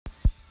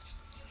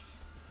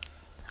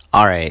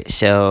Alright,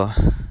 so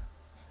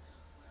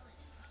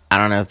I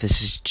don't know if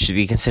should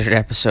be considered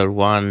episode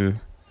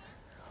 1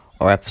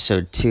 or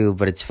episode 2,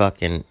 but it's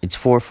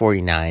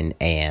 4:49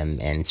 a.m.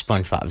 and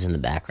SpongeBob's in the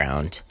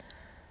background.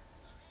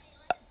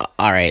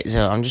 Alright,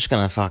 so I'm just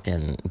gonna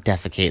fucking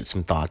defecate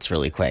some thoughts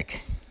really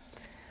quick.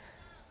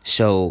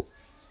 So,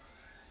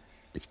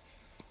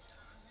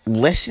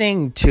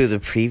 listening to the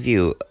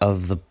preview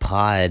of the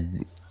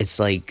pod,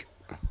 it's like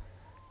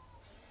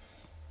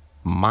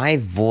my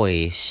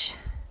voice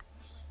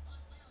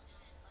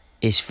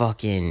is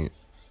fucking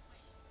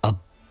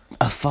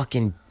a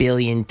fucking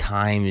billion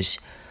times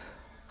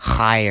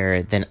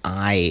higher than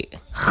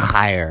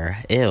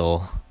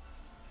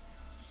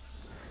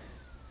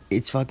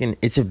it's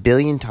a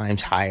billion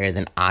times higher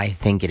than I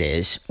think it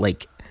is.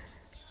 Like,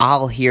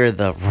 I'll hear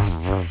the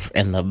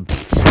and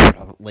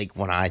the like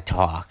when I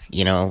talk,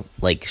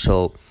 like,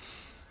 so,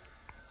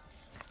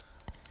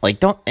 like,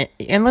 don't,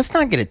 and let's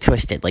not get it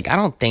twisted. Like, I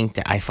don't think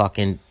that I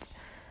fucking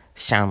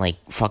sound like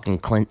fucking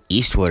Clint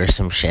Eastwood or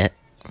some shit.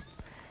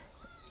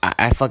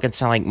 I fucking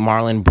sound like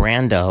Marlon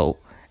Brando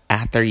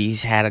after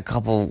he's had a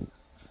couple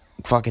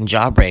fucking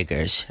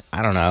jawbreakers.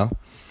 I don't know.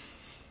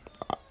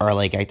 Or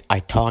like I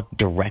talk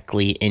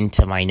directly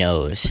into my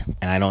nose,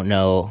 and I don't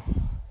know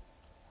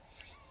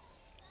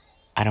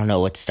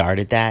what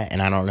started that,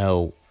 and I don't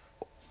know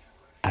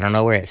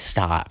where it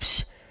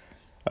stops.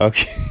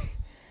 Okay.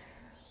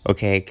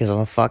 Okay, because I'm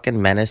a fucking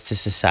menace to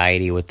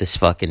society with this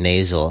fucking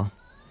nasal.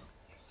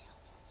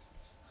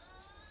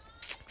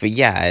 But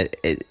yeah,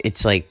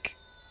 it's like,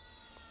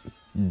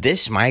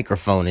 this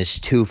microphone is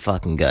too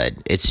fucking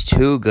good. It's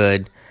too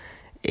good.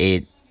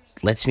 It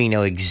lets me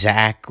know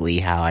exactly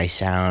how I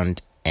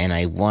sound, and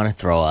I want to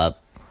throw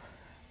up.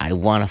 I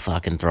want to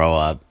fucking throw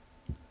up.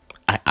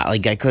 I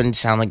couldn't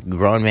sound like a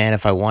grown man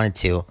if I wanted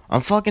to. I'm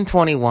fucking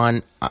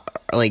 21.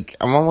 I'm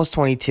almost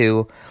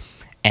 22,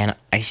 and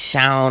I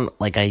sound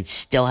like I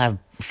still have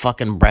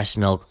fucking breast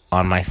milk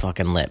on my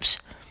fucking lips.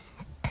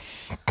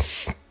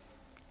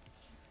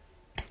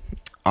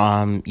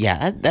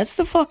 Yeah, that's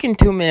the fucking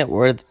 2-minute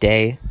word of the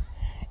day.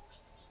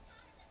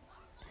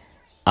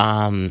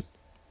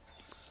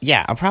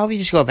 Yeah, I'll probably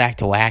just go back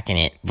to whacking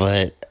it,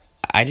 but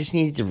I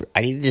needed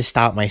to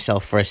stop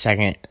myself for a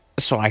second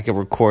so I could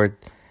record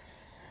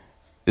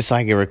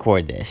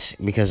this,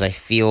 because I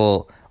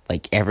feel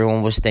like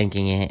everyone was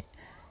thinking it,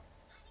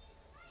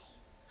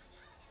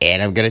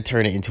 and I'm gonna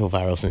turn it into a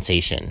viral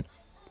sensation.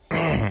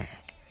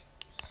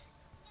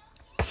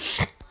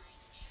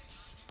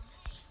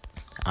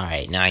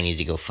 Alright, now I need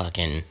to go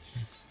fucking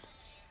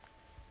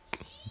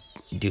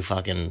do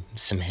fucking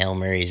some Hail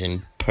Marys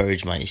and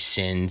purge my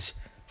sins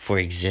for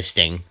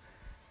existing.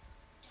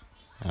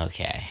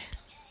 Okay.